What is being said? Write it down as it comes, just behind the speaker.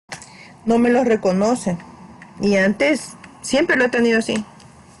no me los reconoce. Y antes siempre lo he tenido así.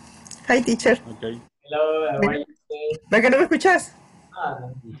 Hi, teacher. Ok. Hello, how are you today? ¿Verdad que no me escuchas? Ah,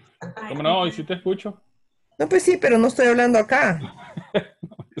 no. ¿Cómo no? ¿Y si te escucho? No, pues sí, pero no estoy hablando acá,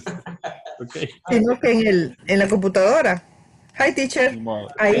 Ok. sino que en la computadora. Hi, teacher. Ni modo.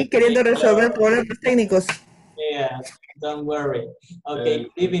 Ahí queriendo Hello. resolver problemas técnicos. Yeah, don't worry. Okay, Eh,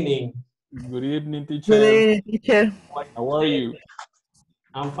 good evening. good evening, Good teacher. evening, teacher. What How are today? you?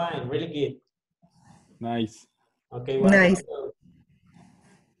 I'm fine, really good. Nice. Okay, what about Nice. you?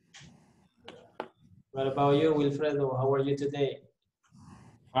 What about you, Wilfredo? How are you today?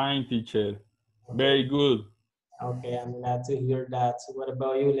 Fine, teacher. Okay, Very good. okay, I'm glad to hear that. What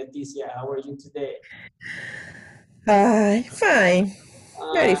about you, Leticia? How are you today? Fine.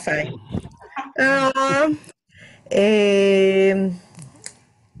 Very Uh, fine. Ah, eh,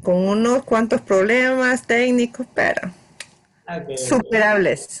 con unos cuantos problemas técnicos, pero okay, okay,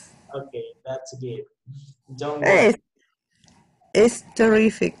 superables. okay, that's good. Don't worry. Es, es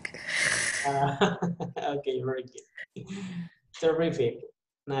terrific. Okay, very good. Terrific.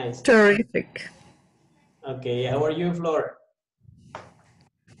 Nice. Terrific. Okay, how are you, Flor?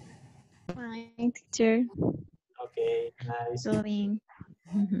 Fine, teacher. Okay, nice. Todo bien.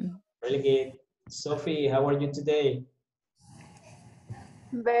 Really good. Sophie, how are you today?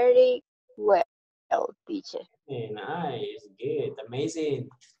 Very well, teacher. Nice, good, amazing.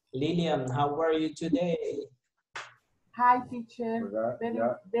 Lillian, how are you today? Hi, teacher.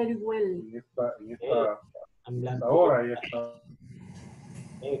 Very well. Okay, I'm glad to hear that.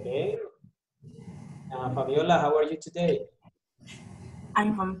 Okay. Fabiola, how are you today?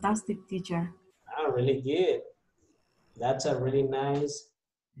 I'm fantastic, teacher. Really good. That's a really nice,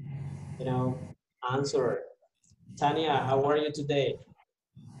 answer. Tanya, how are you today?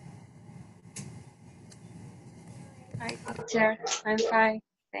 Hi, teacher. I'm fine.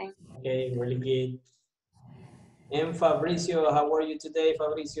 Thanks. Okay, really good. And Fabricio, how are you today,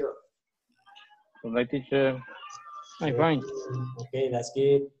 Fabricio? Hi, teacher. I'm fine. Okay, that's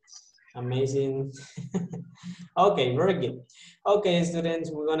good. Amazing. Okay, very good. Okay, students,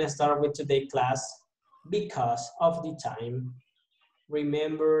 we're gonna start with today's class because of the time.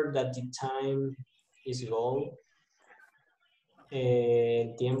 Remember that the time is gold.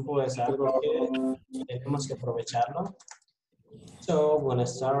 El tiempo es algo que tenemos que aprovecharlo. So we're gonna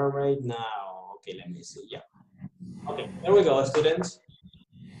start right now. Okay, let me see. Yeah. Okay, there we go, students.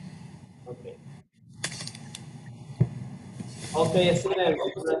 Okay. Okay, students,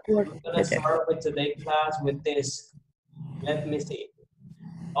 we're gonna start with today's class with this. Let me see.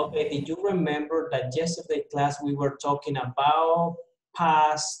 Okay, did you remember that yesterday class we were talking about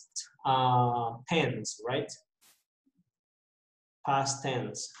past tense, right? Past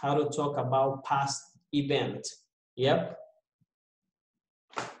tense, how to talk about past event. Yep.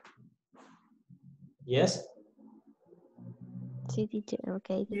 Yes? Sí, teacher.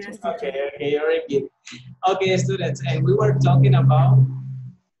 Okay, teacher. Yes, teacher. Okay, very good. Okay, students, and we were talking about,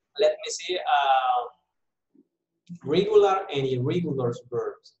 let me see, regular and irregular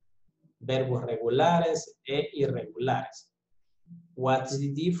verbs. Verbos regulares e irregulares. What's the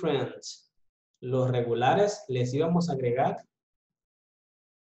difference? Los regulares les íbamos a agregar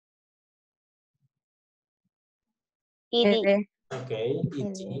ED. okay,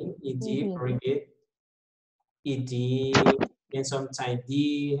 ed, very good. Ed, and sometimes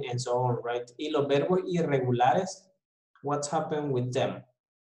d, and so on, right? Y los verbos irregulares, what's happened with them?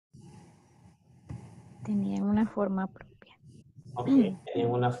 Tenían una forma propia. Okay,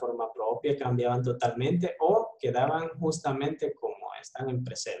 tenían una forma propia, cambiaban totalmente o quedaban justamente como están en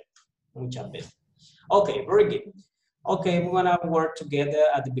presente, muchas veces. Okay, very good. Okay, we're gonna work together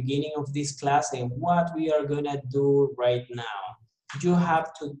at the beginning of this class, and what we are gonna do right now. You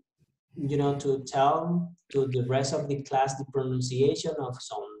have to, to tell to the rest of the class the pronunciation of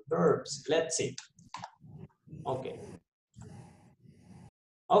some verbs. Let's see. Okay.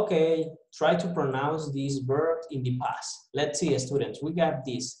 Okay, try to pronounce this verb in the past. Let's see, students, we got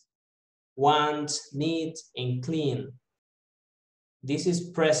this. Want, need, and clean. This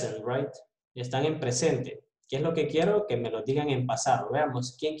is present, right? Están en presente. ¿Qué es lo que quiero? Que me lo digan en pasado.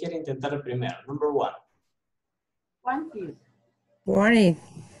 Veamos, ¿quién quiere intentar el primero? Number one. Wanted. Wanted.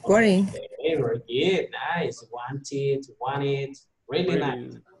 Wanted. Okay, very good, nice. Wanted, wanted, really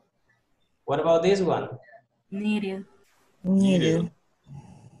nice. What about this one? Needed. Needed.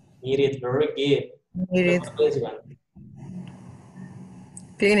 Needed, very good. Needed. What about this one?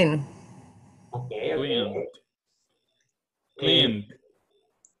 Cleaning. Okay, Cleaned. okay. Cleaned.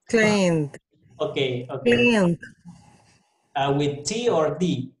 Cleaned. Okay, okay. Cleaned. With T or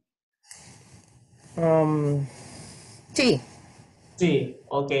D? T. Sí.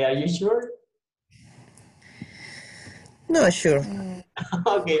 Okay, are you sure? Not sure.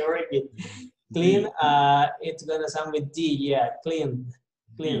 Okay, very good. Clean, it's gonna sound with D, yeah, clean,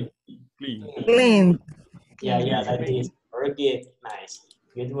 clean, Clean. Clean. yeah, like this. Very good, nice,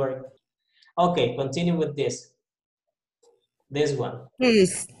 good work. Okay, continue with this. This one.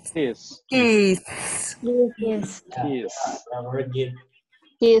 Kiss. Kiss. Kiss. Yes. Yeah, very good.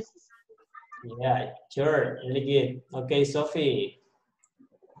 Kiss. Yeah, sure, really good. Okay, Sophie.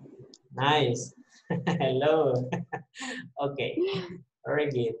 Nice. Hello. Okay, very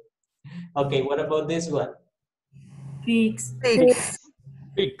good. Okay, what about this one? Fix. Fix.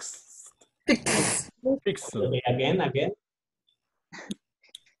 Fix. Fix. Fix. Okay, again.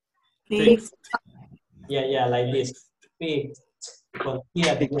 Fix. Yeah, like this. Fixed. Con T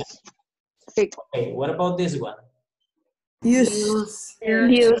at the end. Fix. Fix. Okay, what about this one? Use. Use.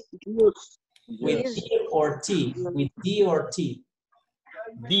 Use. Use. With Yes. D or T? With D or T?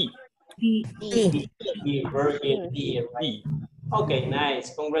 D. D. D. D, very good, D, right? D. Okay,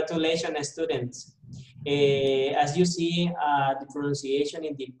 nice. Congratulations, students. As you see, the pronunciation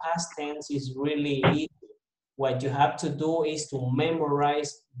in the past tense is really easy. What you have to do is to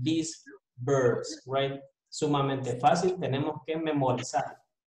memorize these verbs, right? Sumamente fácil, tenemos que memorizar.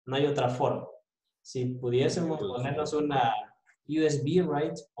 No hay otra forma. Si pudiésemos ponernos una USB,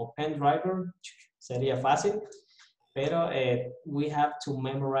 right, o pen driver, sería fácil, pero we have to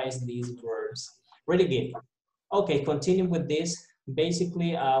memorize these verbs. Really good. Okay, continue with this.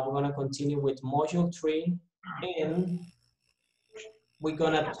 Basically, we're gonna continue with module 3, and we're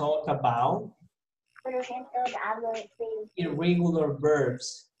gonna talk about irregular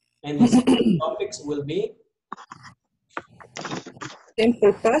verbs. And the topics will be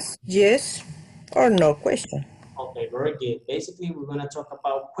Simple past, yes or no question. okay, very good. Basically, we're gonna talk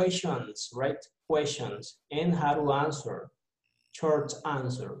about questions, right? Questions and how to answer. Short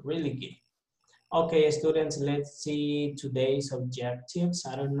answer, really good. Okay, students, let's see today's objectives.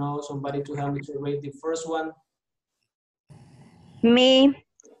 I don't know, somebody to help me to read the first one. Me,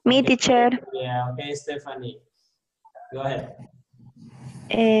 Okay. teacher. Yeah, okay, Stephanie. Go ahead.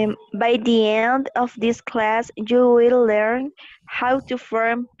 By the end of this class, you will learn how to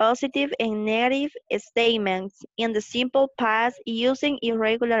form positive and negative statements in the simple past using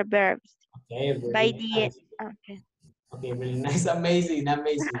irregular verbs. Okay, really By the nice. okay. Okay, really nice. Amazing.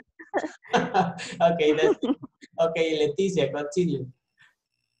 Okay, that's it. Okay, Leticia, continue.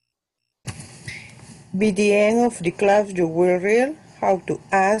 By the end of the class, you will learn how to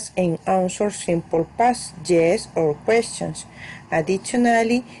ask and answer simple past yes or questions.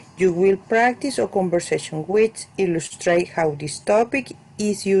 Additionally, you will practice a conversation which illustrate how this topic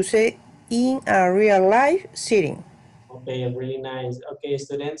is used in a real life setting. Okay, really nice. Okay,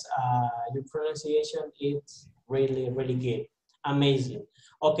 students, your pronunciation is really good. Amazing.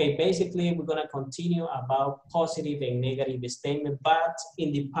 Okay, basically, we're gonna continue about positive and negative statement, but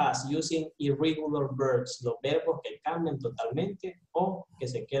in the past, using irregular verbs, los verbos que cambian totalmente o que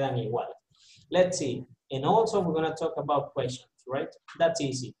se quedan igual. Let's see. And also, we're gonna talk about questions, right? That's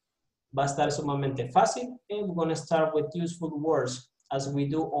easy. Va a estar sumamente fácil, and we're gonna start with useful words, as we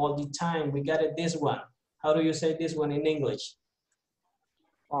do all the time. We got it, this one. How do you say this one in English?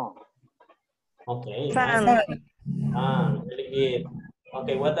 Oh. Okay, Fun. nice. Really good.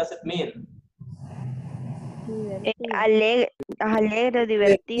 Okay, what does it mean? Alegre, divertido.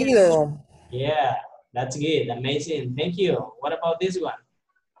 Divertido. Yeah, that's good. Amazing. Thank you. What about this one?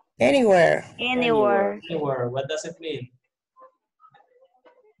 Anywhere. Anywhere. Anywhere. What does it mean?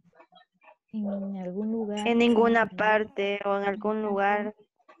 En algún lugar. En ninguna parte o en algún lugar.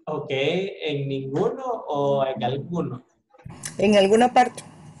 Okay, en ninguno o en alguno. En alguna parte.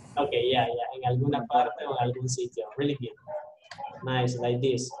 Okay, yeah, en alguna parte o en algún sitio. Really good. Nice, like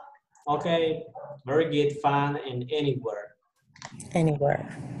this. Okay, very good, fun, and anywhere. Anywhere.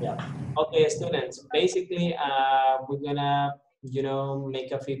 Yeah. Okay, students. Basically, we're gonna,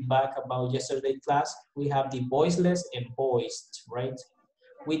 make a feedback about yesterday class. We have the voiceless and voiced, right?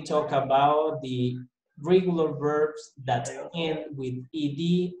 We talk about the regular verbs that end with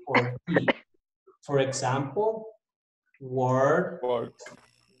ed or d. For example, word, Work.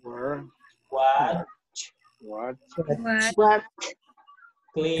 Where? watch, What? What?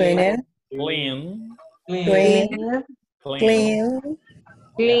 clean, Clean. Clean. clean, Clean. Clean. Clean.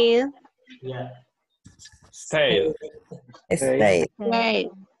 Clean. yeah, Stale. Stay. Play.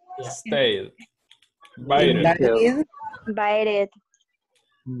 yeah. Stale. Invited. Invited.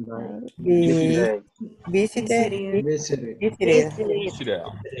 Invited. Be Visited. visited. Visited. Visited.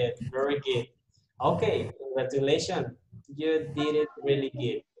 Very good. Okay, congratulations. You did it really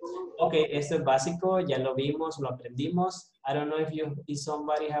good. Ok, esto es básico, ya lo vimos, lo aprendimos. I don't know if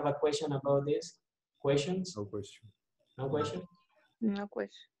somebody have a question about this. Questions? No question. No question? No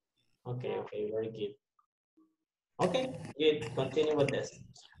question. Okay, very good. Okay, good. Continue with this.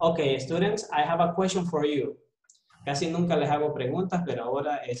 Okay, students, I have a question for you. Casi nunca les hago preguntas, pero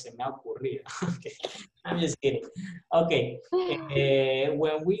ahora se me ha ocurrido. Okay, I'm just kidding. Okay,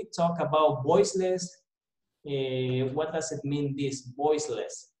 when we talk about voiceless, what does it mean, this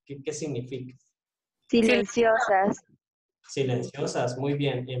voiceless? ¿Qué significa? Silenciosas. Silenciosas, muy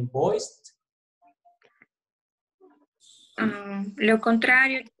bien. En voiced, Lo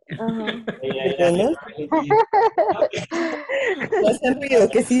contrario. Ajá. ¿No? No hacen ruido,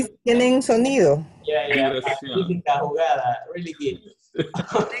 que sí tienen sonido. Vibración. Típica jugada, really good.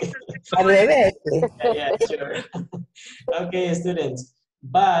 Al revés. Yeah, sure. Okay, students.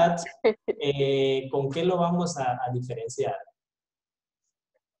 But, ¿con qué lo vamos a diferenciar?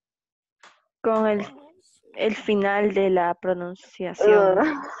 Con el final de la pronunciación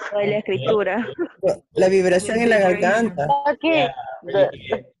o de la escritura. La vibración en la garganta. Okay. Yeah, really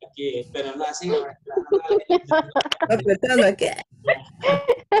good. Okay, pero no así. Apretando aquí.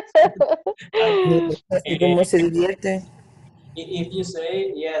 Así como se divierte. If you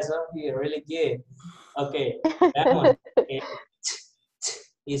say, yes, okay, really good. Okay, that one.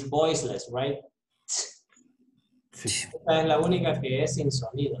 Is voiceless, right? Sí. Esta es la única que es sin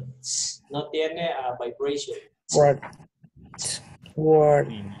sonido. No tiene vibration. Word.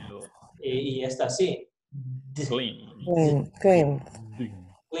 Y esta sí. Clean. Clean.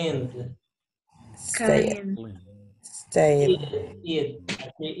 Cleaned. Stay. Caliente. Stay.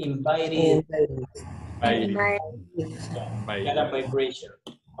 Invited. Inviting. Got a vibration.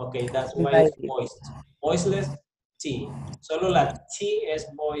 Okay, that's why it's voiced. Voiceless, T. Solo la T es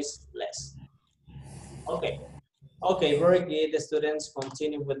voiceless. Okay. Okay, very good. The students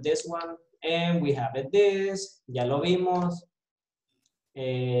continue with this one. And we have it this. Ya lo vimos.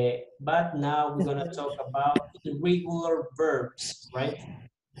 But now we're going to talk about irregular verbs, right?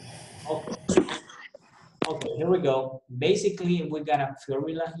 Okay. Okay, here we go. Basically, we got a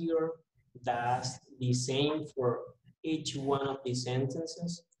formula here that's the same for each one of these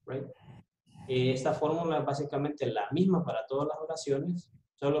sentences, right? Esta fórmula es básicamente la misma para todas las oraciones,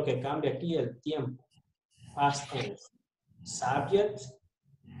 solo que cambia aquí el tiempo. Past tense. Subject.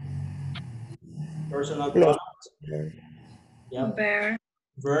 Personal pronouns. Yep. Verb.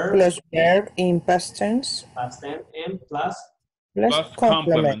 Verb. Plus verb in past tense. Past tense and plus Plus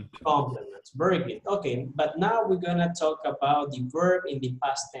complement. complements. Very good. Okay, but now we're gonna talk about the verb in the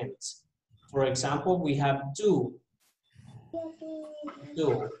past tense. For example, we have do.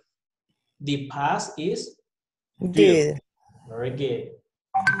 Do. The past is Did. very good.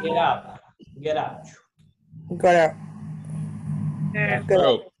 Get up. Get up. Got up. Verb. Got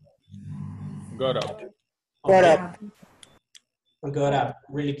up. Got up. Got Okay. up. Got up.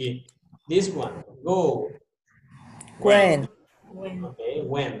 Really good. This one. Go. When. When. Okay.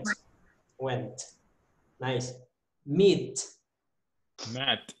 Went. Went. Nice. Meet.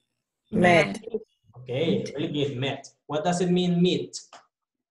 Met. Met. Okay. Really good. Met. What does it mean, meet?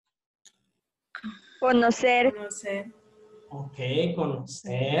 Conocer. Conocer. Okay.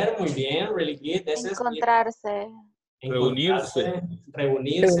 Conocer. Muy bien. Really good. This is Encontrarse. encontrarse,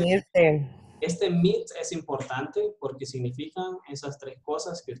 reunirse. Reunirse. Este meet es importante porque significan esas tres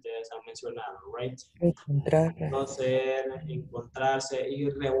cosas que ustedes han mencionado, right? Encontrar. Conocer, encontrarse y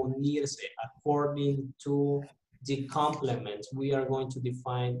reunirse. According to the complements, we are going to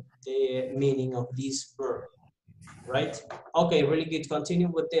define the meaning of this verb, right? Okay, really good. Continue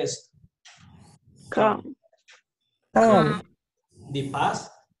with this. Come. The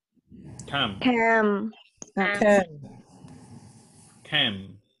past. Cam. Cam. Can.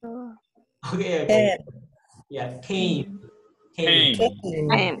 Cam. Okay, okay. Yeah, came. Came.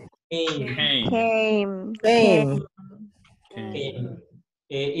 And Came. Came. Came. Came. Came.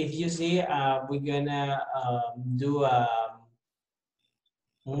 If you see, we're gonna do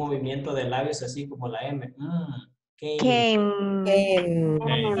un movimiento de labios así como la M. Came. Came. Came.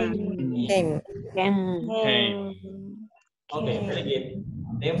 Came. Came. Came. Okay, very good.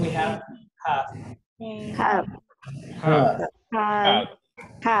 Then we have have. Have. Have. Have.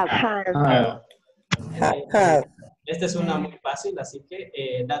 Have. Have. Have. Have. Esta es una muy fácil, así que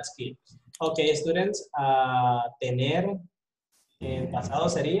that's good. Okay, students, tener en pasado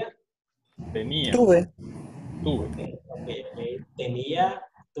sería. Tenía. Tuve. Tuve. Okay. Tenía,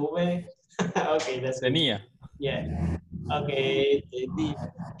 tuve. Okay, that's good. Tenía. Yeah. Okay.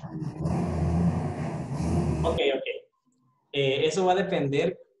 Okay. Eso va a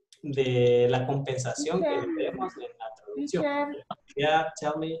depender de la compensación que vemos en la traducción. Teacher, Yeah,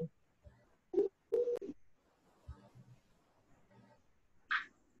 tell me.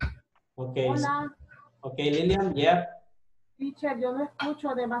 Okay. hola. Okay, Lilian, yeah. Teacher, yo no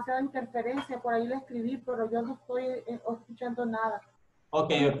escucho demasiada interferencia. Por ahí le escribí, pero yo no estoy escuchando nada.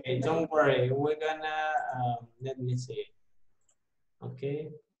 Okay, don't worry. We're gonna, let me see.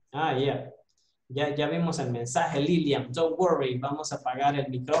 Okay. Yeah. Ya vimos el mensaje, Lilian. Don't worry. Vamos a apagar el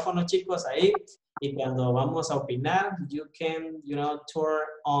micrófono, chicos, ahí. Y cuando vamos a opinar, you can, turn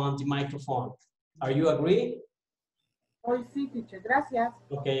on the microphone. Are you agree? Hoy sí, teacher. Gracias.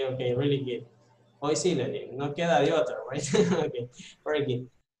 Okay, really good. Hoy sí, Lilian. No queda de otra, right? Okay, very good.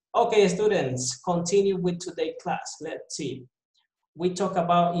 Okay, students, continue with today's class. Let's see. We talk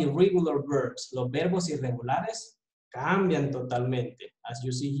about irregular verbs. Los verbos irregulares cambian totalmente. As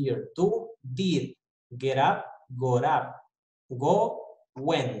you see here, do, did, get up, got up, go,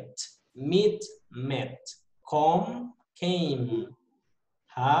 went, meet, met, come, came,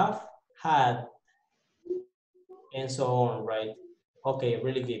 have, had, and so on, right? Okay,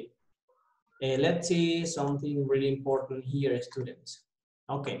 really good. Let's see something really important here, students.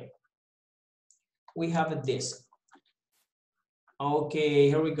 Okay, we have this. Okay,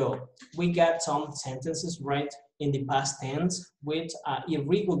 here we go. We got some sentences, right, in the past tense with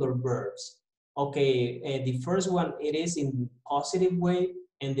irregular verbs. Okay, the first one, it is in positive way,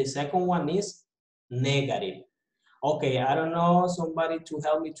 and the second one is negative. Okay, I don't know, somebody to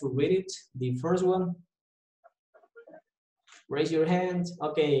help me to read it. The first one. Raise your hand.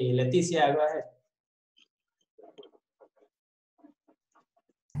 Okay, Leticia, go ahead.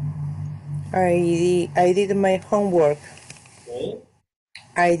 I did my homework. Okay.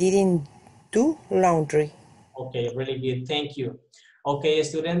 I didn't do laundry. Okay, really good. Thank you. Okay,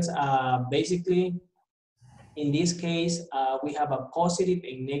 students, basically, in this case, we have a positive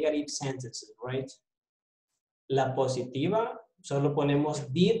and negative sentences, right? La positiva, solo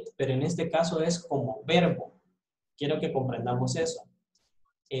ponemos did, pero en este caso es como verbo. Quiero que comprendamos eso.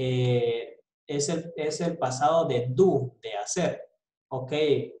 Es el pasado de do, de hacer. Ok.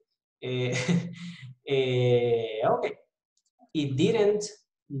 Ok. Y didn't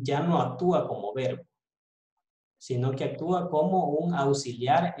ya no actúa como verbo, sino que actúa como un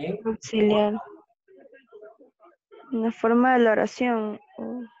auxiliar en... Auxiliar. Una forma de la oración.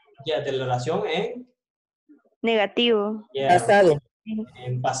 Ya, de la oración en... Negativo. Yeah, Pasado.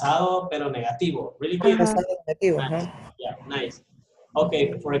 en pasado, pero negativo. Really good. Pasado negativo. Nice. Yeah, nice.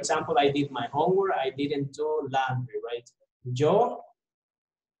 Okay, for example, I did my homework. I didn't do laundry, right? Yo...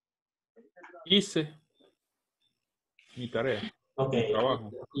 Hice mi tarea. Okay. Mi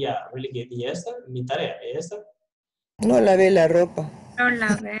trabajo. Yeah, really good. ¿Y esta? Mi tarea. ¿Y esta? No lavé la ropa. No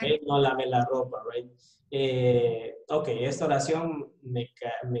lavé. Okay, no lavé la ropa, right? Okay, esta oración me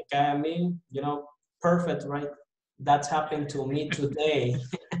cae a mí, perfect, right? That's happened to me today.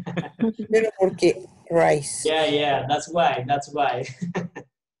 Pero porque rice. Yeah, that's why.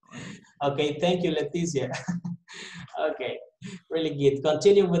 Okay, thank you, Leticia. Okay, really good.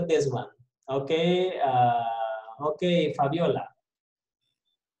 Continue with this one. Okay, okay, Fabiola.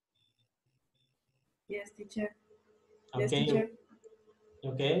 Yes, teacher. Okay, Yes, teacher.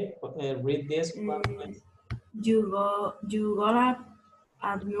 okay, read this one, please. You got up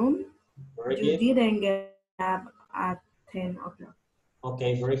at noon. Very You good. didn't get up at 10 o'clock.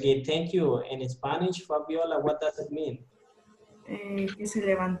 Okay, very good. Thank you. In Spanish, Fabiola, what does it mean? Que se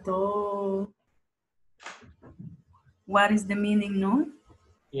levantó. What is the meaning, no?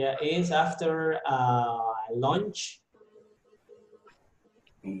 Yeah, it's after lunch.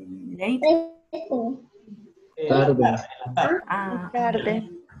 Late. Tarde. Tarde.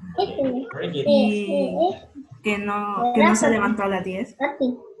 Okay, very good. Y que no se levantó a las 10.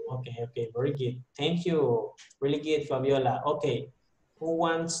 Okay, very good. Thank you. Really good, Fabiola. Okay, who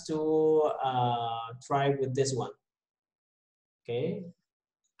wants to try with this one? Okay.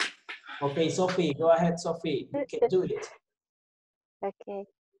 Okay, Sophie, go ahead, Sophie. You can do it. Okay.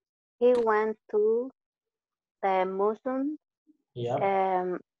 He went to the museum.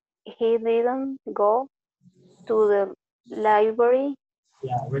 Yeah. He didn't go to the library.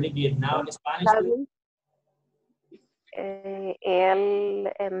 Yeah, really good. Now in Spanish, please.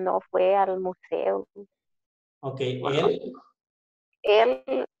 Él no fue al museo. Okay, él.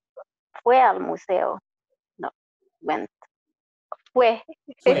 Él fue al museo. No, went. Fue.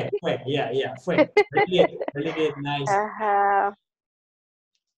 Yeah, fue. Really good, nice. Ajá.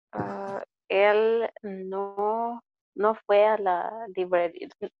 Él no fue a la librería.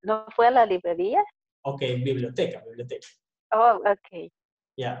 ¿No fue a la librería? Okay, biblioteca. Oh, okay.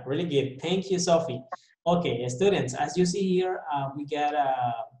 Yeah, really good. Thank you, Sophie. Okay, students, as you see here, we got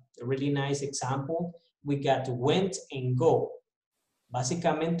really nice example. We got went and go.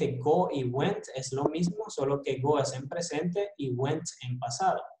 Básicamente go y went es lo mismo, solo que go es en presente y went en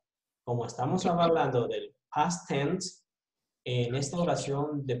pasado. Como estamos hablando del past tense, en esta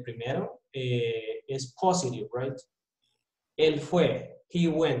oración de primero es positive, right? Él fue, he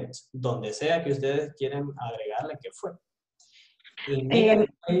went, donde sea que ustedes quieren agregarle que fue. En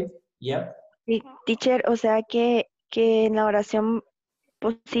negative wave, yep. Teacher, o sea que en la oración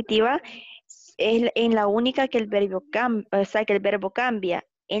positiva es en la única que el verbo cambia, o sea que el verbo cambia.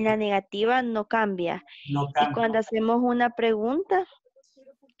 En la negativa no cambia. No Y cambia. cuando hacemos una pregunta,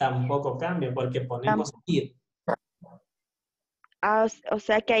 Tampoco cambia porque ponemos did. o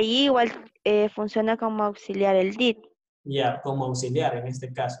sea que ahí igual funciona como auxiliar el did. Ya, como auxiliar en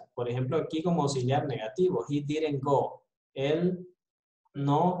este caso. Por ejemplo, aquí como auxiliar negativo. He didn't go. Él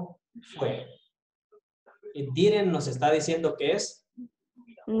no fue. It didn't nos está diciendo que es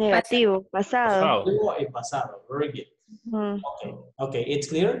Negativo, pasado. y pasado. Very good. Okay, okay, it's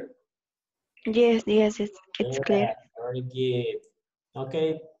clear? Yes, it's clear. Very good.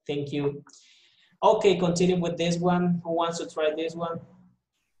 Okay, thank you. Okay, continue with this one. Who wants to try this one?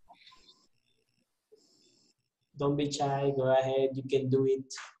 Don't be shy, go ahead, you can do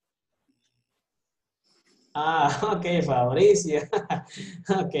it. Ah, okay, Fabricio.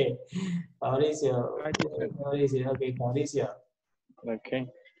 Okay, Fabricio. Fabricio, okay, Fabricio. Okay.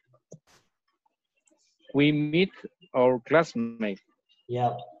 We meet our classmate.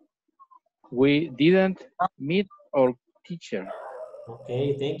 Yeah. We didn't meet our teacher.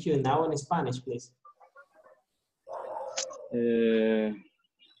 Okay, thank you. Now in Spanish, please.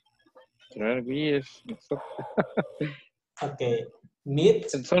 Okay, meet.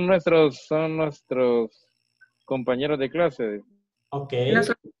 Son nuestros compañeros de clase. Okay.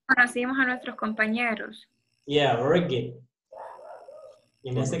 Nosotros conocimos a nuestros compañeros. Yeah, very good.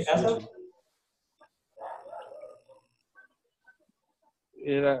 En este caso.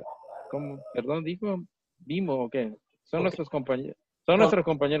 Era, como, perdón, dijo, vimos, ¿o qué? Son nuestros compañeros. Son nuestros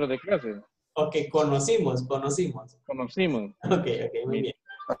compañeros de clase. Ok, conocimos. Conocimos. Ok, muy bien.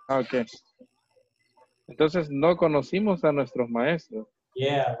 Ok. Entonces, no conocimos a nuestros maestros.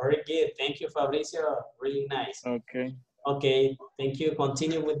 Yeah, very good. Thank you, Fabricio. Really nice. Okay. Okay, thank you.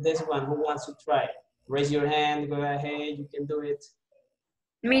 Continue with this one. Who wants to try? Raise your hand. Go ahead. You can do it.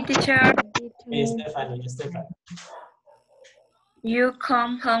 Me, teacher. Hey, Stephanie. You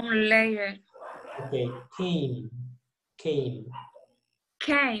come home later. Okay, came.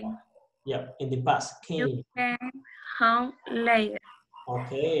 Yeah, in the past, came. You came home later.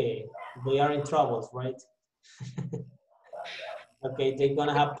 Okay, they are in troubles, right? Okay, they're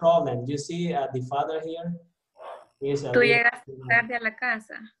gonna have problems. You see the father here? Tú llegas tarde a la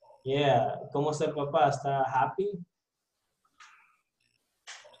casa. Yeah, ¿cómo está el papá? ¿Está happy?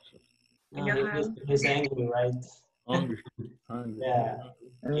 No, he's angry, right? Hungry. Yeah,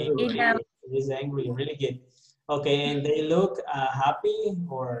 he's angry, really good. Okay, and they look happy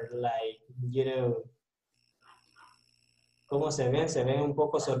or like, you know, ¿cómo se ven? Se ven un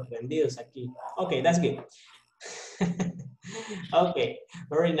poco sorprendidos aquí. Okay, that's good. Okay,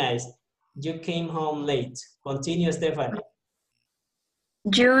 very nice. You came home late. Continue, Stephanie.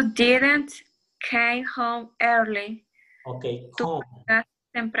 You didn't came home early. Okay, Tú come. llegaste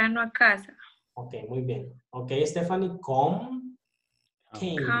temprano a casa. Okay, muy bien. Okay, Stephanie, come.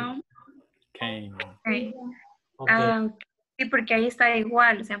 Came. Okay. Okay. Sí, porque ahí está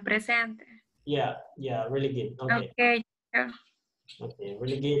igual, o sea, en presente. Yeah, really good. Okay. Okay,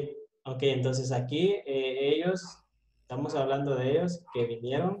 really good. Okay, entonces aquí ellos, estamos hablando de ellos que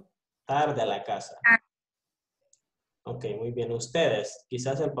vinieron tarde a la casa. Ok, muy bien. Ustedes,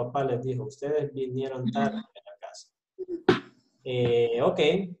 quizás el papá les dijo, ustedes vinieron tarde a la casa. Ok,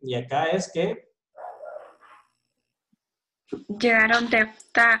 y acá es que...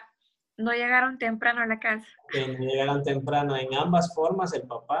 No llegaron temprano a la casa. Que no llegaron temprano. En ambas formas, el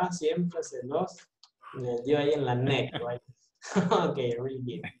papá siempre se los dio ahí en la neck, right? Ok, really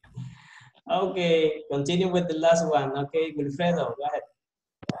good. Ok, continue with the last one. Ok, Wilfredo, go ahead.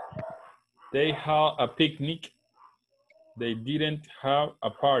 They had a picnic. They didn't have a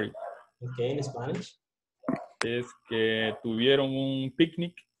party. Ok, en Spanish. Es que tuvieron un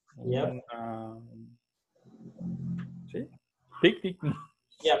picnic. Yep. ¿Sí? Picnic.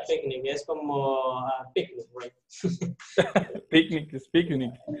 Yeah, picnic. Es como picnic, right? Picnic es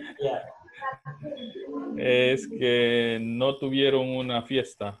picnic. Yeah. Es que no tuvieron una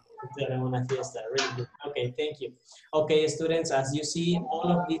fiesta. Una fiesta. Really good. Okay, thank you. Okay, students, as you see,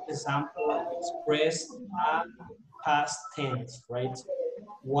 all of these examples express a past tense, right?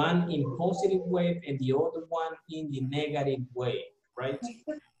 One in positive way and the other one in the negative way, right?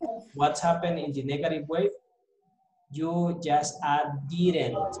 What's happened in the negative way? You just add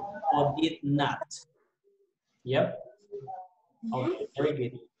didn't or did not. Yep. Okay, very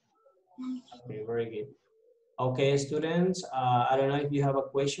good. Okay, very good. Okay, students, I don't know if you have a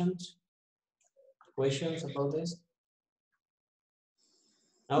questions about this?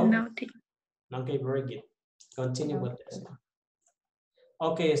 No? No. Okay, very good. Continue with this.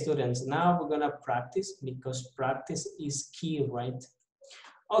 Okay, students, now we're gonna practice because practice is key, right?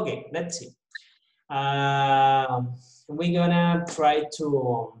 Okay, let's see. We're gonna try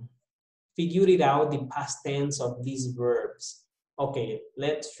to figure it out, the past tense of these verbs. Okay,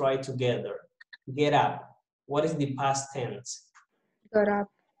 let's try together. Get up. What is the past tense? Got up.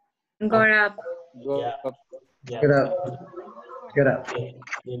 Got up. Yeah, Go. yeah. Get up. Get up. Okay,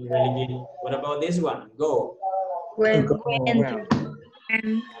 really good. What about this one? Go. Went. Go.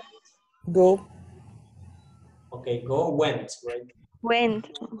 And Go. Okay, go, went, right? Went.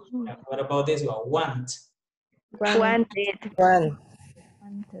 Yeah. What about this one? Want. Wanted. One.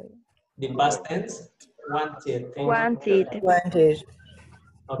 The past tense? Wanted. Thank you. Wanted. Wanted.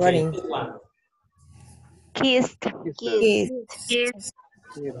 Okay, Running. this one. Kissed. Kiss. kiss.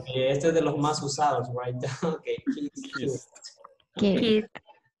 Okay, este es de los más usados, right? Okay, kiss. Kiss.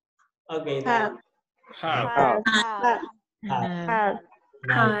 Okay, Had. Have. had. Had.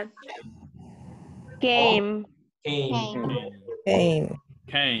 Had. Came. Came. Came.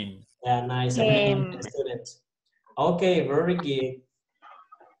 Came. Yeah, nice. Came. Students. Okay, very good.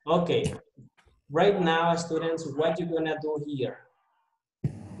 Okay, right now, students, what you're gonna do here?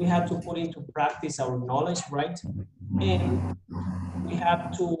 We have to put into practice our knowledge, right? And we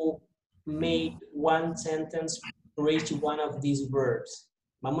have to make one sentence for each one of these verbs.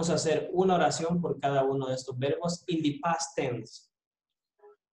 Vamos a hacer una oración por cada uno de estos verbos in the past tense.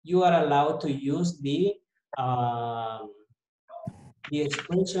 You are allowed to use the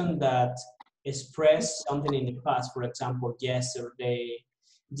expression that express something in the past. For example, yesterday,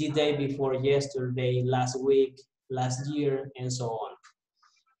 the day before yesterday, last week, last year, and so on.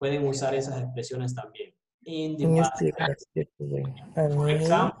 Pueden usar esas expresiones también. In the Can you past speak tense. yesterday? For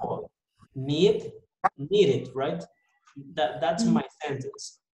example, needed, right? That's my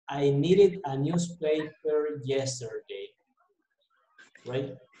sentence. I needed a newspaper yesterday,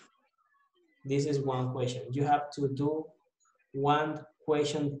 right? This is one question. You have to do one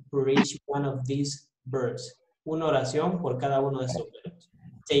question for each one of these verbs. Una oración por cada uno de estos verbos.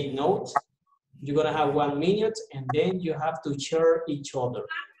 Take notes. You're gonna have 1 minute and then you have to share each other.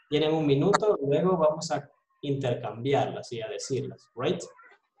 Tienen 1 minuto, luego vamos a intercambiarlas y a decirlas, right?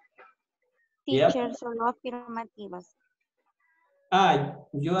 Teacher, Yep. solo afirmativas.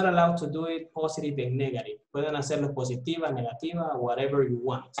 You are allowed to do it positive and negative. Pueden hacerlo positiva, negativa, whatever you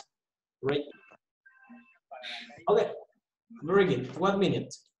want, right? Okay, very good. 1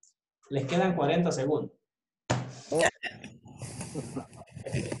 minute. Les quedan 40 segundos.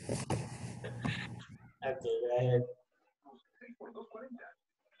 Okay, go ahead.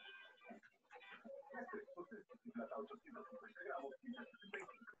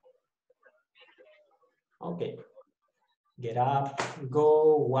 Okay. Get up,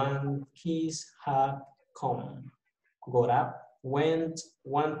 go, want, kiss, have, come. Got up, went,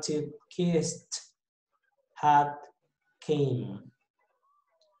 wanted, kissed, had, came.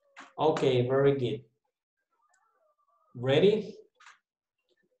 Okay, very good. Ready?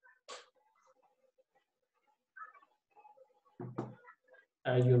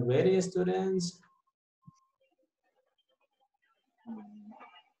 Are you ready, students?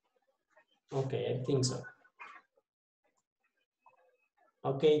 Okay, I think so.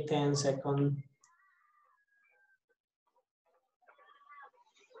 Okay, 10 seconds.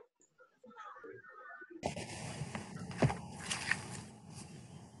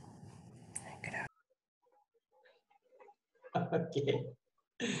 Okay.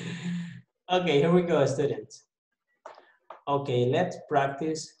 Okay, here we go, students. Okay, let's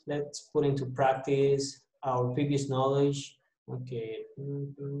practice. Let's put into practice our previous knowledge. Okay.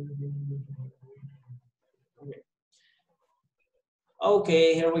 Okay.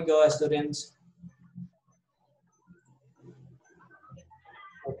 Okay, here we go, students.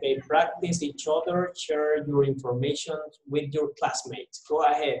 Okay, practice each other, share your information with your classmates. Go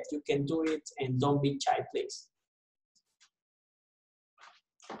ahead, you can do it and don't be shy, please.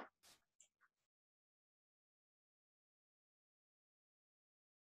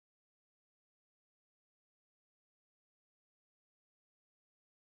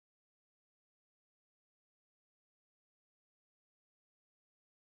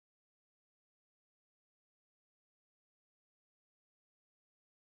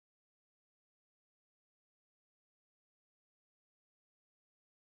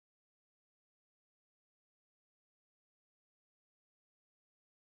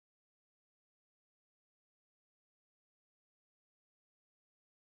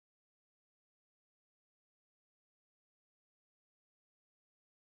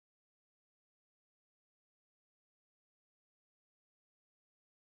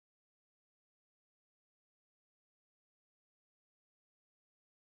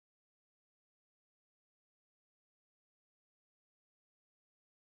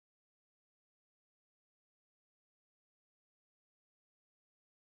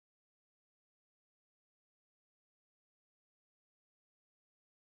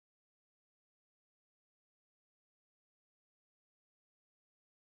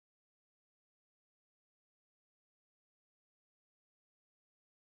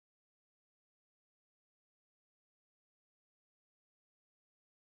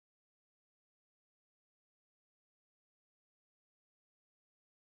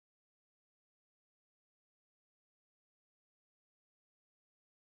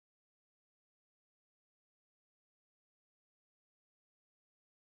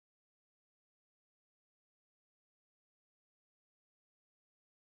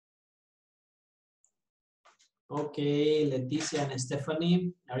 Okay, Leticia and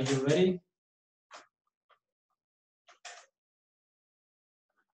Stephanie, are you ready?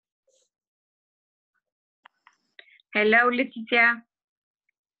 Hello, Leticia.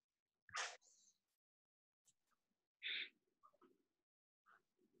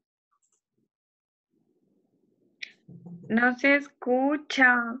 No se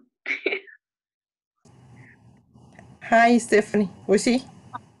escucha. Hi, Stephanie. Pues sí.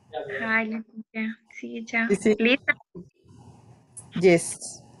 Hi, Leticia. Sí, ya. Sí, sí. ¿Lista?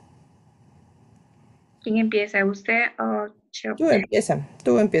 Yes. ¿Quién empieza? ¿Usted o yo? Tú empieza.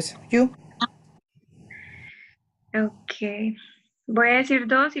 You. Ok. Voy a decir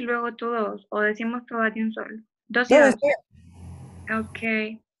dos y luego tú dos. O decimos todas de un solo. Dos y No, dos. está Ok.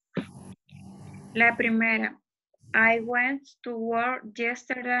 La primera. I went to work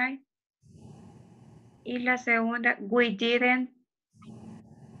yesterday. Y la segunda. We didn't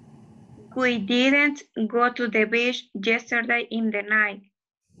go to the beach yesterday in the night.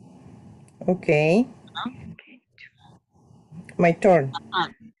 okay. Okay. My turn.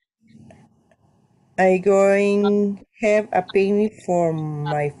 I going have a picnic for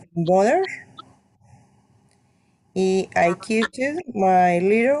my mother. I kissed my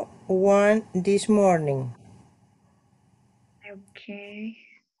little one this morning. Ok.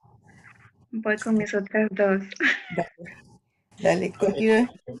 Voy con mis otras dos. Dale, Okay, continúa.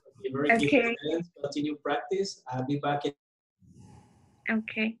 very good. Okay. Students, continue practice. I'll be back in.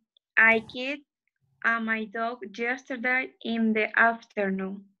 Okay. I kissed my dog yesterday in the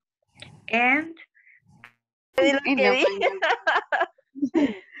afternoon. And En la mañana.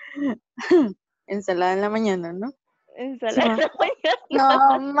 Ensalada en la mañana, ¿no? Ensalada de mañana.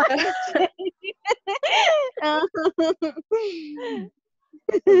 No, manches.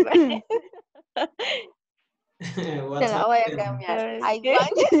 Te What's la voy a happening? cambiar. ¿Sabes I qué?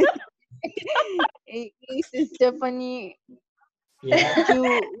 want is Stephanie, Yeah.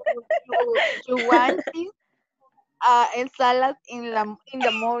 you want this salad in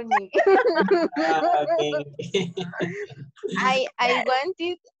the morning. Okay. I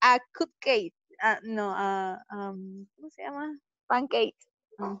wanted a cupcake. No, ¿cómo se llama? Pancake.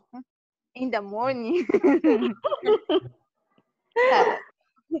 In the morning. Salad.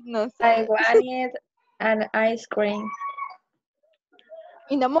 No I salad. wanted an ice cream.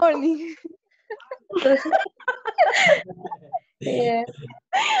 In the morning. Yeah.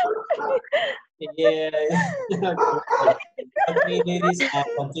 Yeah. Okay, ladies,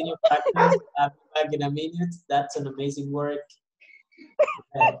 continue practice. I'll be back in a minute. That's an amazing work.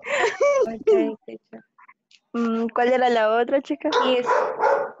 Okay, teacher. ¿Cuál era la otra, chica? Kiss.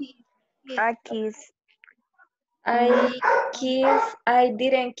 Ah, kiss. I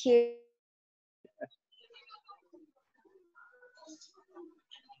didn't kiss.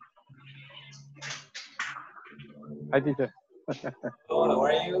 Hi, teacher. Oh, how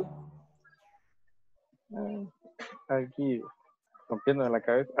are you? Aquí, rompiendo la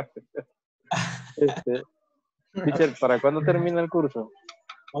cabeza. Teacher, ¿para cuándo termina el curso?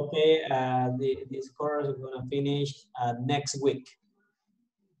 Okay, this course is gonna finish next week.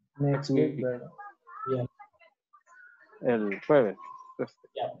 Next week, ¿verdad? Yeah. El jueves.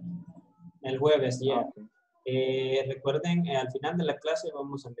 Yeah. El jueves, yeah. Okay. Recuerden, al final de la clase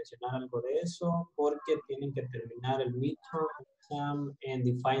vamos a mencionar algo de eso porque tienen que terminar el midterm exam and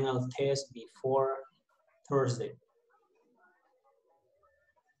the final test before Thursday.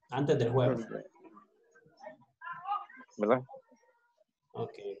 Antes del jueves. ¿Verdad?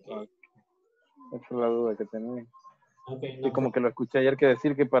 Okay. Esa es la duda que tenía. Okay, Y como que lo escuché ayer que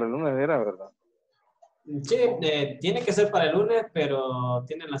decir que para el lunes era, ¿verdad? Sí, tiene que ser para el lunes, pero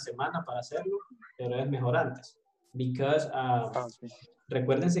tienen la semana para hacerlo, pero es mejor antes. Because Okay.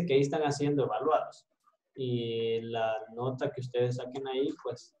 recuérdense que ahí están haciendo evaluados y la nota que ustedes saquen ahí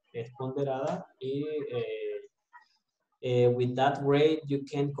pues es ponderada y with that rate you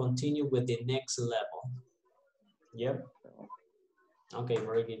can continue with the next level. Yep. Okay,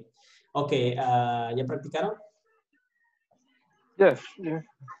 very good. Okay, ¿ya practicaron? Yes.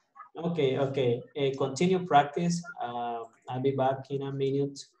 Okay. Continue practice. I'll be back in a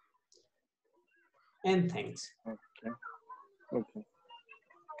minute. And thanks. Okay.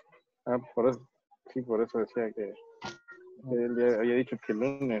 Por eso, sí, por eso decía que él ya había dicho que el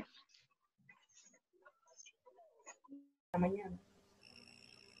lunes. La mañana.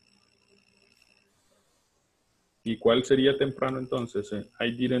 ¿Y cuál sería temprano entonces? I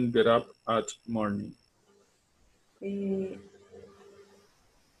didn't get up at morning.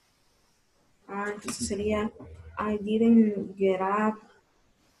 Entonces sería I didn't get up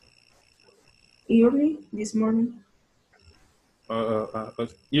early this morning.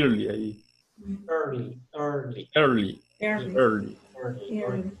 Early ahí. Early, early, Early. Early. Early. early,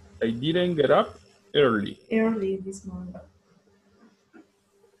 Early. I didn't get up early. Early this morning.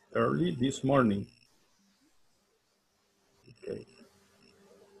 Early this morning. Okay.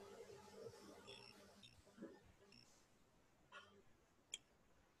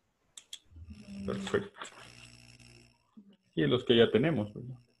 Perfecto. Y los que ya tenemos,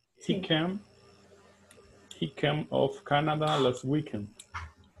 ¿verdad? Sí. He came off Canada last weekend.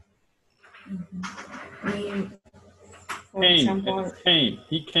 Y, for example,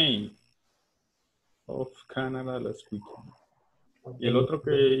 He came off Canada last weekend. ¿Y el okay. otro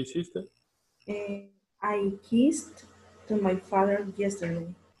que hiciste? I kissed to my father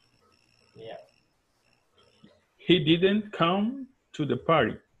yesterday. Yeah. He didn't come to the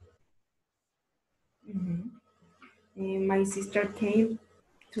party. My sister came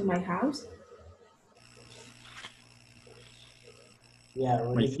to my house. Yeah,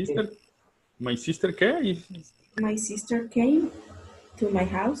 My really sister, good. my sister, ¿qué? My sister came to my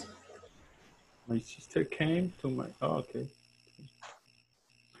house. My sister came to my, oh, okay.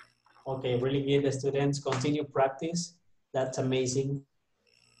 Okay, really good. The students continue practice. That's amazing.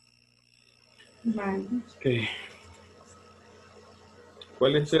 Vale. Okay.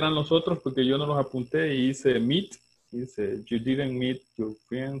 ¿Cuáles eran los otros? Porque yo no los apunté y hice meet. Dice, you didn't meet your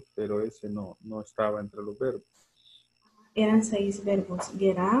friends, pero ese no estaba entre los verbos. Eran 6 verbos.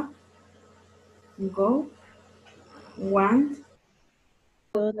 Get up, go, want.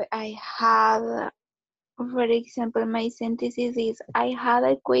 I had, for example, my sentence is, I had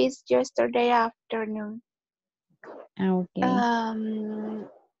a quiz yesterday afternoon. Okay.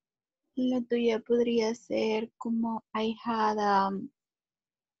 La tuya podría ser como, I had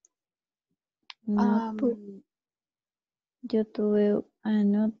Notebook. Yo tuve a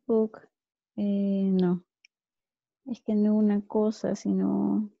notebook. No. Es que no una cosa,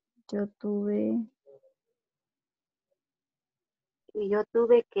 sino yo tuve. Yo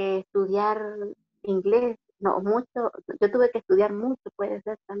tuve que estudiar inglés, no, mucho, yo tuve que estudiar mucho, puede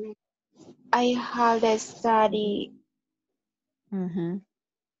ser también. I had a study.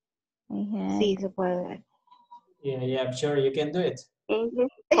 Sí, se puede ver. Yeah, I'm sure you can do it.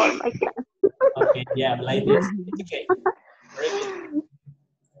 English for my class. Okay, yeah, like this. Okay, very good.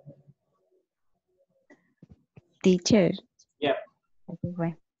 Teacher. Yeah.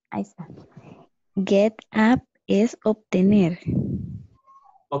 Bueno, ahí está. Get up es obtener.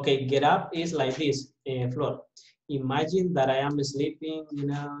 Okay, get up is like this, Flor. Imagine that I am sleeping,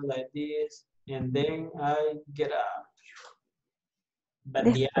 like this, and then I get up.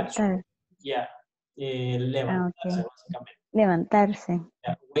 But the action, yeah, levantarse, básicamente. Levantarse.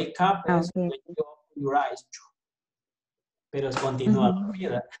 Yeah, wake up is Okay. when you open your eyes. Pero continúa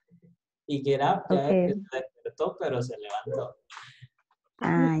dormida. Y get up ya es que se despertó, pero se levantó.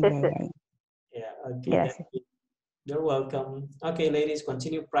 Ya. Yeah, okay. Gracias. You're welcome. Okay, ladies,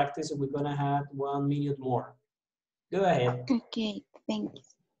 continue practice. We're gonna have 1 minute more. Go ahead. Okay, thank you.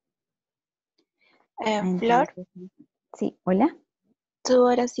 Flor. Sí, hola. ¿Tu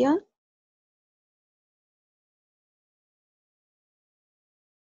oración?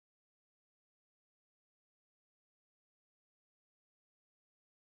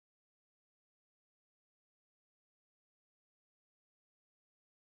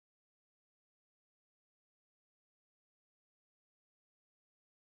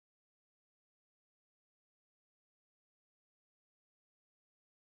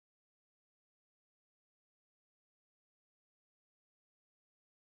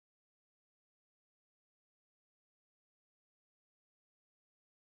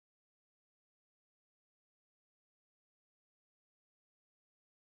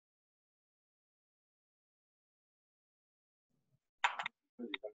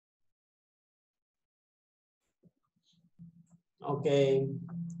 Okay,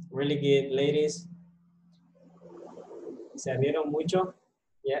 really good, ladies. ¿Se abrieron mucho?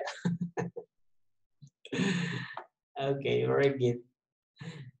 Yeah. Okay, very good.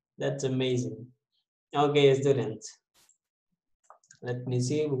 That's amazing. Okay, students. Let me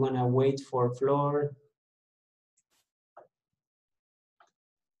see, we're gonna wait for Flor.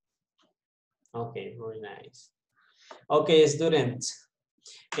 Okay, very nice. Okay, students.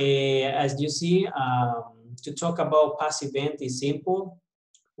 As you see, to talk about past event is simple.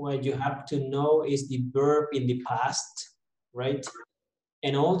 What you have to know is the verb in the past, right?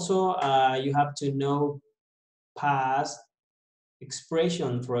 And also you have to know past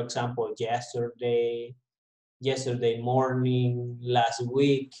expression, for example, yesterday, yesterday morning, last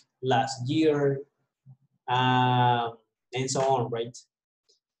week, last year, and so on, right?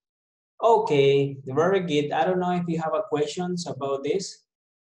 Okay, very good. I don't know if you have a questions about this.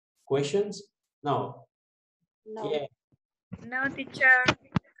 Questions? No. No. Yeah. No, teacher.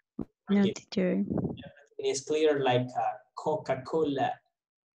 No, Okay. teacher. It's clear like Coca-Cola.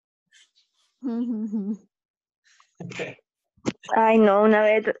 Ay, no, una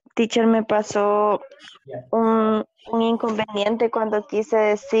vez, teacher, me pasó Yeah. un inconveniente cuando quise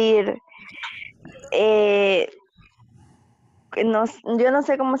decir, yo no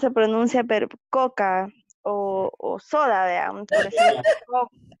sé cómo se pronuncia, pero coca o soda, vean, por decirlo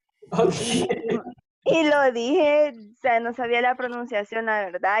Yeah. así. Y lo dije, o sea, no sabía la pronunciación, la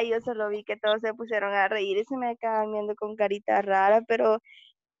verdad, yo solo vi que todos se pusieron a reír y se me acaban viendo con carita rara, pero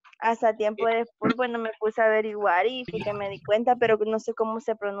hasta tiempo después, bueno, me puse a averiguar y fue que me di cuenta, pero no sé cómo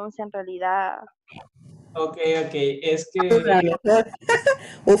se pronuncia en realidad. Ok, es que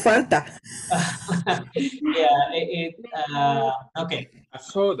O Fanta. okay. A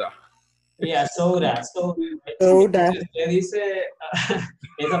soda. Yeah, soda. Soda. Usted dice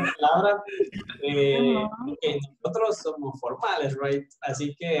esa palabra, porque nosotros somos formales, right?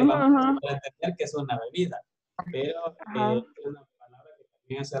 Así que vamos a entender que es una bebida, pero es una palabra que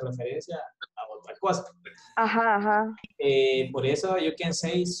también hace referencia a otra cosa. Por eso you can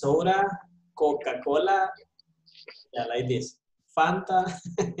say soda, Coca-Cola, yeah, like this. Fanta,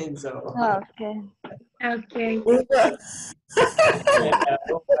 and so on. Okay.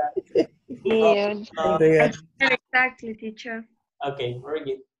 Exactly, teacher. Okay, very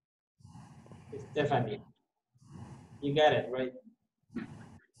good. Stephanie, you got it, right?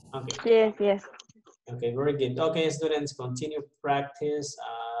 Okay. Yes. Okay, very good. Okay, students, continue practice.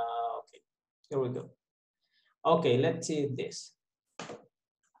 Okay, here we go. Okay, let's see this.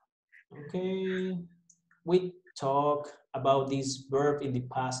 Okay, we talk about this verb in the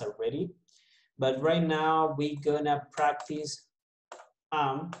past already, but right now we're gonna practice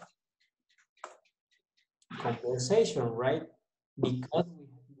conversation, right? Because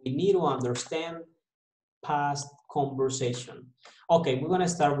we need to understand past conversation. Okay, we're gonna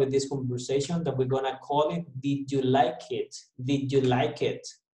start with this conversation that we're gonna call it, did you like it? Did you like it?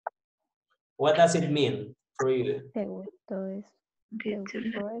 What does it mean for you? ¿Te gustó eso?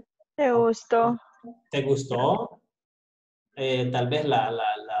 ¿Te gustó? ¿Te gustó? Tal vez la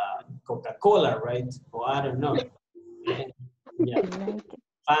Coca-Cola, right? Or I don't know. Yeah.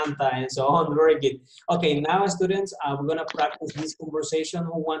 Fanta and so on, very good. Okay, now students, we're gonna practice this conversation.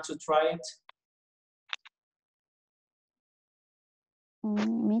 Who wants to try it?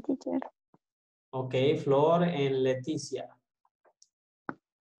 Me, teacher. Okay, Flor and Leticia.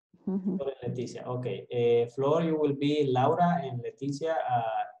 Flor and Leticia, okay. Flor, you will be Laura, and Leticia,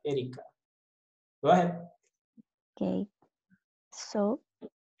 Erika. Go ahead. Okay. So,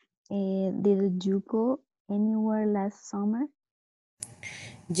 did you go anywhere last summer?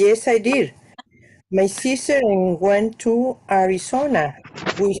 Yes, I did. My sister and went to Arizona.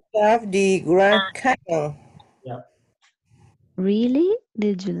 We have the Grand Canyon. Yeah. Really?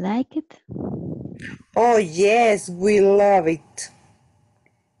 Did you like it? Oh, yes, we love it.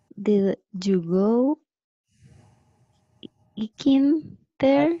 Did you go hiking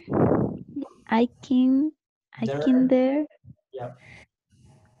there? Hiking there? Yeah.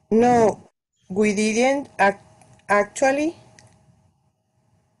 No, we didn't actually.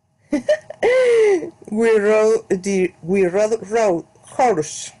 We rode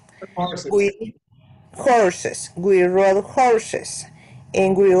horse. Horses. We rode horses,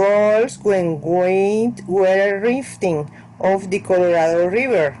 and we also were rafting off the Colorado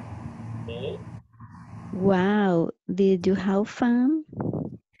River. Okay. Wow, did you have fun?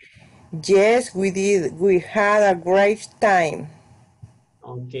 Yes, we did. We had a great time.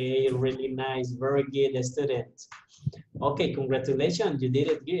 Okay, really nice, very good student. Okay, congratulations, you did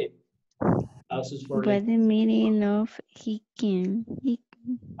it good. Applause for What the meaning of hiking?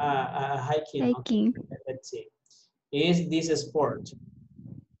 hiking. Okay, Hiking. let's see. Is this a sport?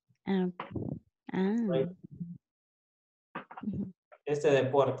 Right? Este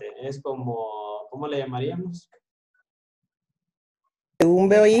deporte es como, ¿cómo le llamaríamos? Según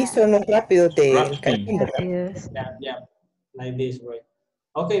veo ahí, son los rápidos de carretera. Yeah, like this, right?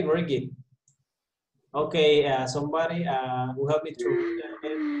 Okay, very good. Okay, somebody who help me to read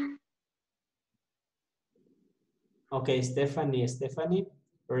again. Okay, Stephanie,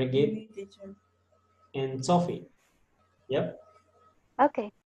 very good. And Sophie, yep.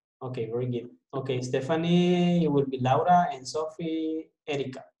 Okay. Okay, very good. Okay, Stephanie, you will be Laura, and Sophie,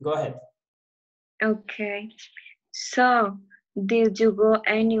 Erika. Go ahead. Okay. So, did you go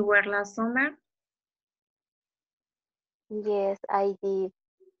anywhere last summer? Yes, I did.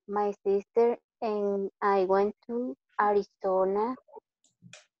 My sister and I went to Arizona.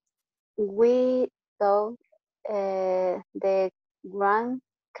 We saw the Grand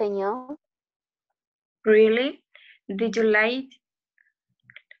Canyon. Really? Did you like?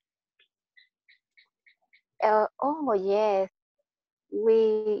 Oh, yes.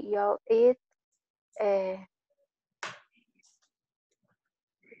 We eat. Uh,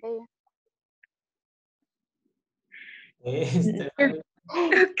 Stephanie.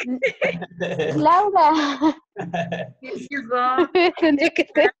 Laura. Did you go? Tendría que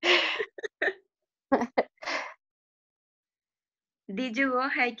ser. Did you go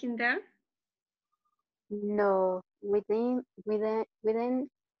hiking there? No, we didn't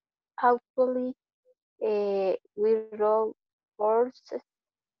actually. We rode horses,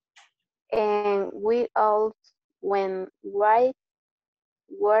 and we all weren't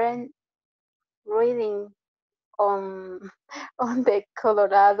riding on on the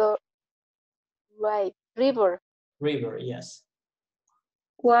Colorado River. River, yes.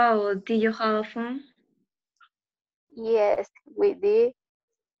 Wow, did you have fun? Yes, we did.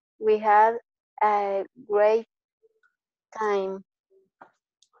 We had a great time.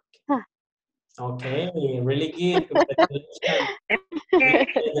 Okay, really good. Congratulations. Really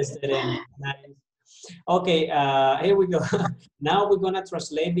good, student. Nice. Okay, here we go. Now we're gonna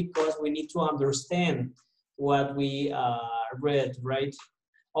translate because we need to understand what we read, right?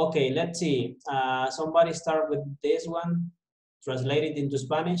 Okay, let's see. Somebody start with this one. Translate it into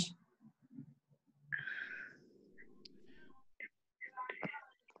Spanish.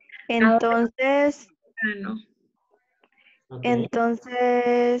 Entonces, Okay.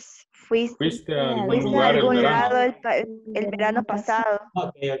 entonces ¿Fuiste a algún fuiste a lugar en algún verano? lado el verano pasado.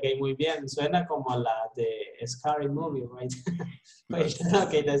 Okay, okay, muy bien. Suena como la de Scary Movie, right?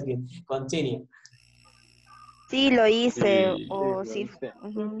 Okay, that's good. Continue. Sí, lo hice, Sí, o lo sí, hice.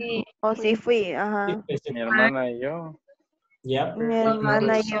 o sí fui, ajá. Mi hermana y yo Yep. Mi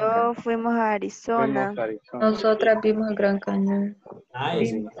hermana y yo fuimos a Arizona. fuimos a Arizona. Nosotras vimos el Gran Cañón.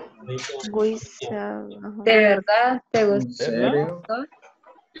 Nice. ¿De verdad te ¿En gustó? serio?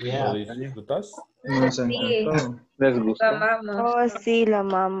 Yeah. ¿Lo disfrutas? Nos Sí, encantó. ¿Les lo gustó? amamos. Oh, sí, lo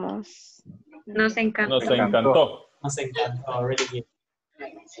amamos. Nos encantó. Nos encantó. Nos encantó, really good.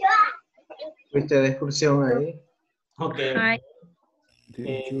 ¿Fuiste de excursión ahí? Okay. Hi.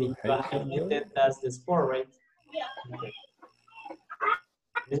 Did you hiking there? That's the sport, right? Okay.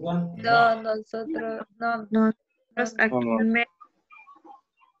 This one? No, nosotros, no. Nosotros actualmente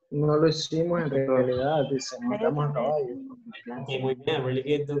No lo hicimos en realidad, dice, montamos a caballo. Okay, muy bien, really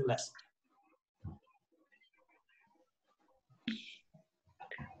good, Douglas.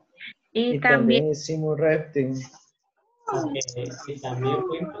 y Y también también hicimos rafting. Okay, y también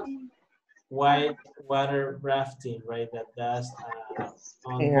fuimos white water rafting, right? That's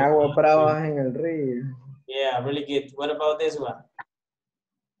on En board. aguas bravas en el río. Yeah, really good. What about this one?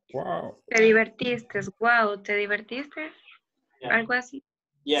 Wow. te divertiste. Wow, ¿te divertiste? Yeah. Algo así.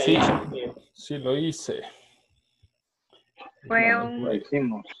 Yeah, Sí, yeah. sí lo hice. Fue Lo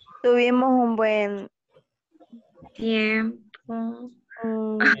hicimos. Tuvimos un buen, tiempo.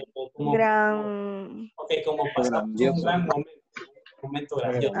 Como, gran... okay, como pasamos un Grandioso. gran momento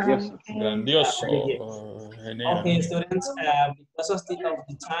grandioso. Grandioso. Genial. Okay, students, because of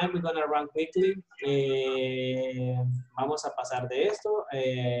the time, we're gonna run quickly. Vamos a pasar de esto.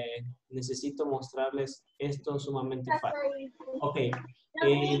 Necesito mostrarles esto sumamente fácil. Okay,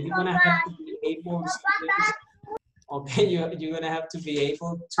 you're gonna have to be able, students, okay, you're gonna have to be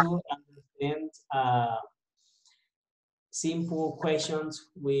able to understand simple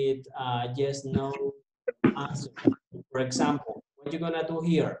questions with yes, no answer. For example, what you're gonna do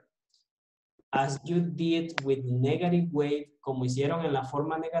here, as you did with negative wave, como hicieron en la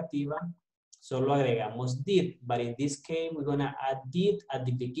forma negativa, solo agregamos did, but in this case, we're gonna add did at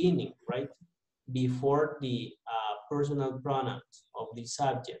the beginning, right? Before the personal pronouns of the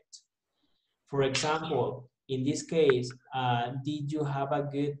subject. For example, in this case, did you have a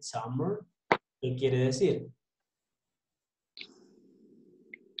good summer? ¿Qué quiere decir?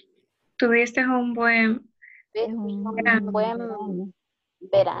 Tuviste un buen Buen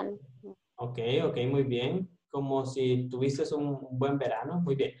verano. Ok, muy bien. Como si tuviste un buen verano.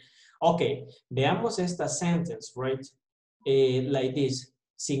 Muy bien. Ok, veamos esta sentence, right? Like this.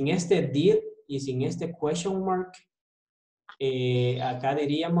 Sin este did y sin este question mark, acá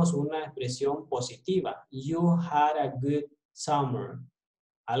diríamos una expresión positiva. You had a good summer.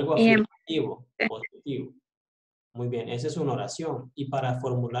 Algo afirmativo, positivo. Muy bien, esa es una oración. Y para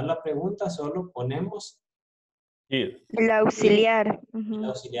formular la pregunta solo ponemos Did. El auxiliar. el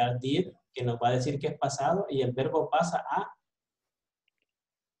auxiliar did, que nos va a decir que es pasado, y el verbo pasa a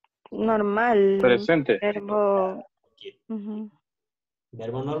Normal. Presente. Verbo.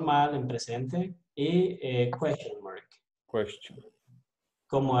 verbo normal en presente y question mark. Question.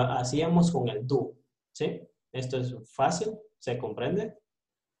 Como hacíamos con el do. ¿Sí? Esto es fácil, ¿se comprende?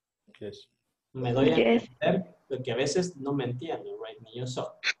 Yes. Me doy a Yes. entender porque a veces no me entienden, right? Ni yo soy.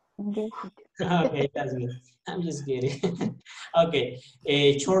 Yes. Okay, that's good. I'm just kidding. Okay,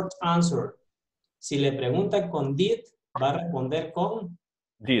 short answer. Si le preguntan con did, va a responder con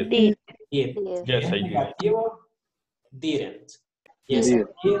Did. Did. did. Yes. Si Yes, es I did. negativo, didn't. Yes, I Did.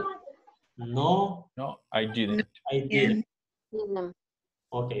 did. No, No, I didn't. I didn't. Didn't.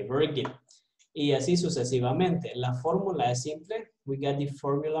 Okay, very good. Y así sucesivamente. La fórmula es simple. We got the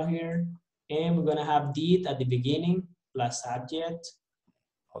formula here. And we're going to have did at the beginning plus subject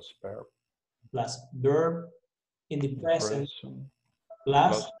Plus verb. plus verb in the present Present.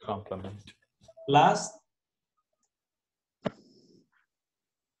 plus Plus complement. plus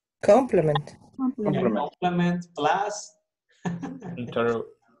Complement. Complement. complement plus Inter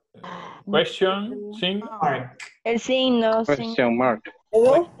question, thing. mark. El signo. Question mark.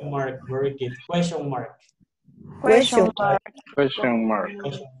 Luego, Question mark. Very good. Question mark. question mark. Question mark.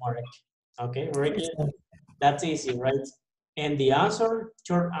 Question mark. Okay, very good. That's easy, right? And the answer,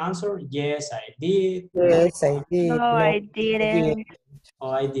 short answer, yes, I did. Yes, I did. No, I didn't.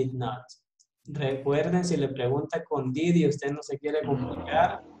 Or I did not. Recuerden, si le pregunta con did y usted no se quiere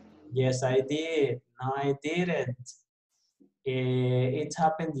complicar, yes, I did. No, I didn't. It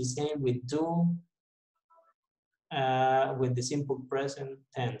happened the same with do, with the simple present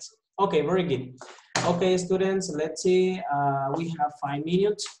tense. Okay, very good. Okay, students, let's see. We have 5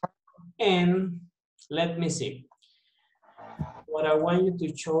 minutes. And let me see. What I want you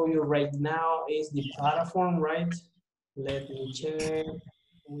to show you right now is the platform, right? Let me check.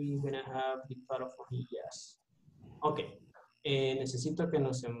 We're gonna have the platform, yes. Okay. Necesito que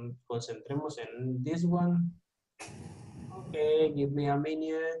nos concentremos en this one. Okay, give me a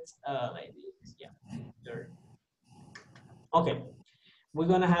minute. Like this, yeah. There. Okay. We're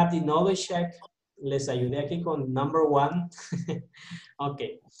gonna have the knowledge check. Les ayudé aquí con number 1.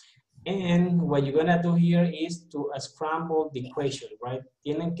 Okay. And what you're gonna do here is to scramble the question, right?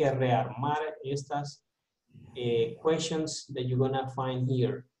 Tienen que rearmar estas questions that you're gonna find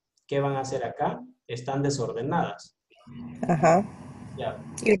here. ¿Qué van a hacer acá? Están desordenadas. Ajá. Ya,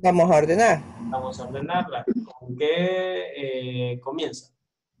 Y vamos a ordenar. vamos a ordenarla. ¿Con qué comienza?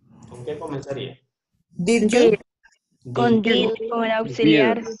 ¿Con qué comenzaría? Did you? Did. Con did, con el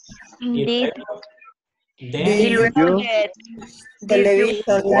auxiliar. Y Did. luego, Did then, Y luego you get. television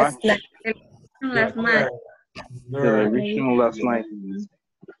last watch night? Last night. television last night?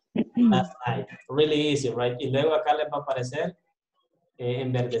 Last night. Really easy, right? Y luego acá les va a aparecer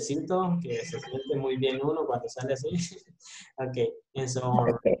en verdecito, que se siente muy bien uno cuando sale así. Ok, and so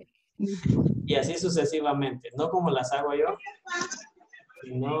on. Y así sucesivamente. No como las hago yo,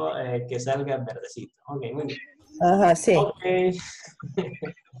 sino que salga en verdecito. Ok, muy bien. Ajá, sí. Ok.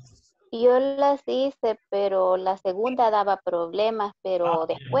 Yo las hice, pero la segunda daba problemas, pero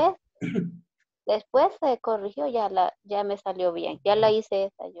después se corrigió, ya me salió bien. Ya la hice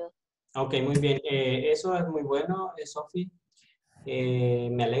esa yo. Ok, muy bien. Eso es muy bueno, Sophie.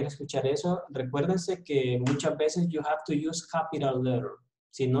 Me alegra escuchar eso. Recuérdense que muchas veces you have to use capital letter.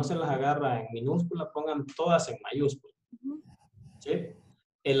 Si no se las agarra en minúscula, pongan todas en mayúscula. ¿Sí?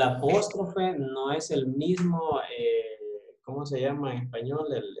 El apóstrofe no es el mismo, ¿cómo se llama en español?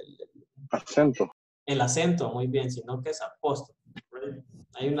 Acento. El acento, muy bien, sino que es apóstrofe. ¿Right?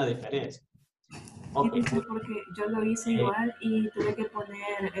 Hay una diferencia. Ok. Sí, porque yo lo hice igual y tuve que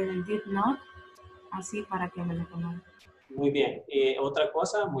poner el did not así para que me lo pongan. Muy bien. Otra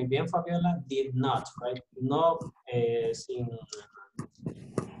cosa, muy bien, Fabiola, did not, right? No, sin...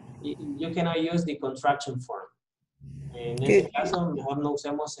 You cannot use the contraction form. En ese caso, mejor no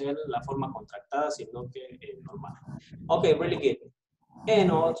usemos la forma contractada, sino que normal. Okay, really good.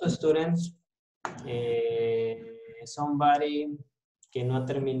 And also, students, somebody que no ha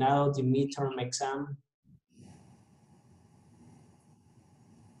terminado the midterm exam.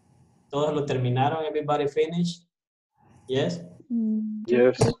 ¿Todos lo terminaron? Everybody finished? Yes?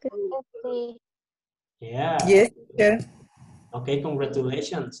 Yes. Sí. Yeah. Yes, sir. Okay,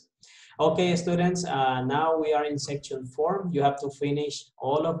 congratulations. Okay, students, now we are in section 4. You have to finish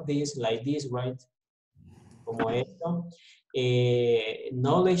all of these like this, right? Como esto.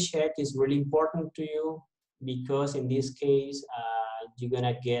 Knowledge check is really important to you because in this case, you're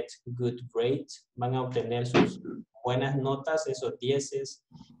gonna get good grades. Van a obtener sus buenas notas, esos 10s,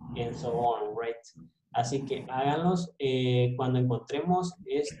 and so on, right? Así que háganlos cuando encontremos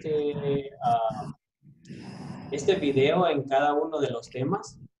este video en cada uno de los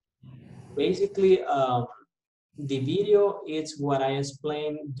temas. Basically, the video is what I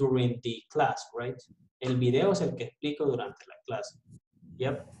explained during the class, right? El video es el que explico durante la clase.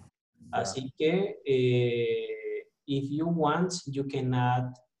 Yep. Así que, if you want, you can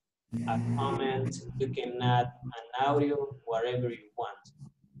add a comment, you can add an audio, whatever you want.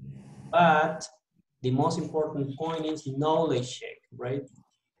 But the most important point is knowledge check, right?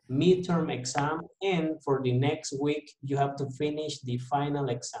 Midterm exam, and for the next week, you have to finish the final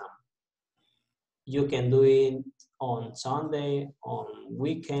exam. You can do it on Sunday, on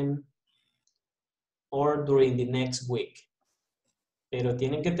weekend, or during the next week. Pero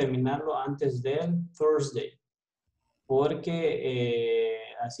tienen que terminarlo antes del Thursday, porque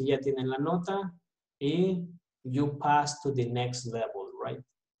así ya tienen la nota y you pass to the next level, right?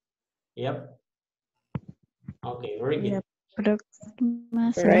 Yep. Okay, very good. La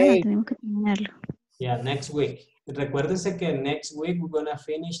próxima semana Great. tenemos que terminarlo. Yeah, next week. Recuérdense que next week we're gonna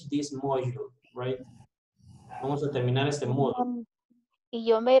finish this module, right? Vamos a terminar este módulo. Y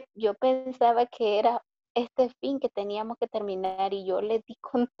yo pensaba que era este fin que teníamos que terminar y yo le di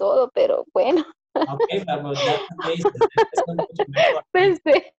con todo, pero bueno. Okay, but that's the basis. Eso es mucho mejor.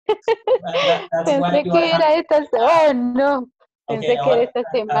 Pensé, That's why pensé you are que era esta semana. Oh, no. Pensé Okay, que era ahora, esta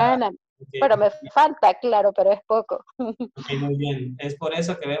semana. okay, Pero me falta, claro, pero es poco. okay, muy bien. Es por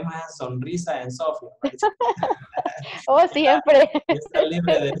eso que vemos esa sonrisa en Sofía, right? Oh, siempre. Está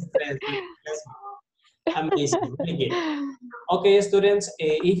libre de estrés. Amazing, really good. Okay, students,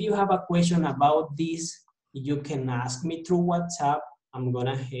 if you have a question about this, you can ask me through WhatsApp. I'm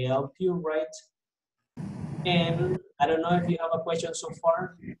gonna help you, right? And I don't know if you have a question so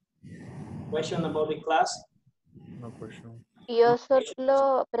far. Question about the class? No question. Yo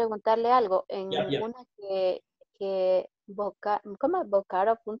solo preguntarle algo. En Yeah. una que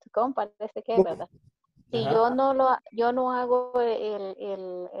vocaro.com parece que es, ¿verdad? Si Ajá. yo no hago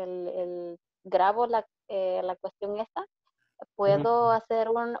grabo la cuestión esta, ¿puedo hacer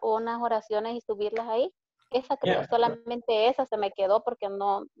unas oraciones y subirlas ahí? Esa creo, Yeah. solamente esa se me quedó porque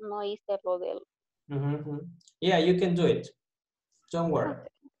no hice lo del... Yeah, you can do it. Don't worry. Okay,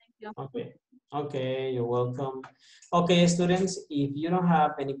 thank you. Okay. Okay, you're welcome. Okay, students, if you don't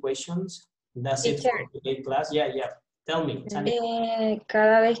have any questions, that's it for today's class. Yeah. Tell me, Tania.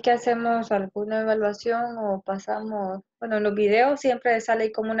 Cada vez que hacemos alguna evaluación o pasamos, bueno, en los videos siempre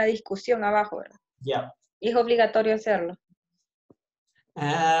sale como una discusión abajo, ¿verdad? Yeah. Y es obligatorio hacerlo.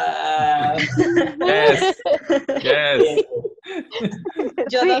 Yes. Yes.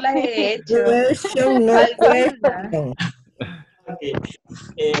 Yo no las he hecho. Question, no question. Okay.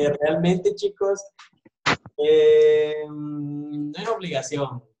 Realmente, chicos, no es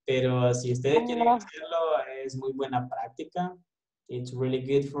obligación, pero si ustedes quieren hacerlo, es muy buena práctica. It's really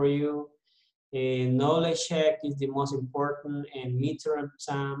good for you. Knowledge check is the most important, and midterm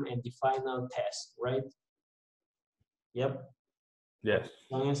exam and the final test, right? Yep. Yes.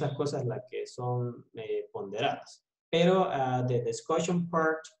 Son esas cosas las que son ponderadas. Pero the discussion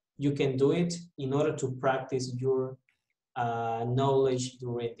part, you can do it in order to practice your knowledge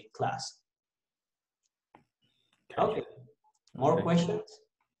during the class. Okay. More questions?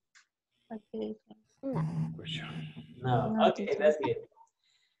 Okay. No. Okay, that's good.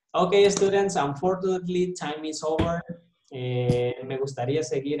 Okay, students, unfortunately, time is over. Me gustaría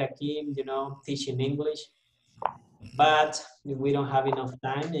seguir aquí, teaching English, but we don't have enough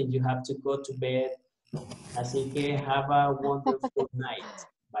time and you have to go to bed. Así que have a wonderful night.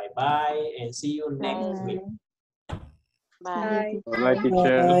 Bye-bye and see you next week. Bye. Good night,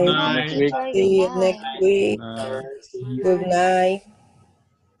 teacher. Bye. Next week. See you next week. See you. Good night.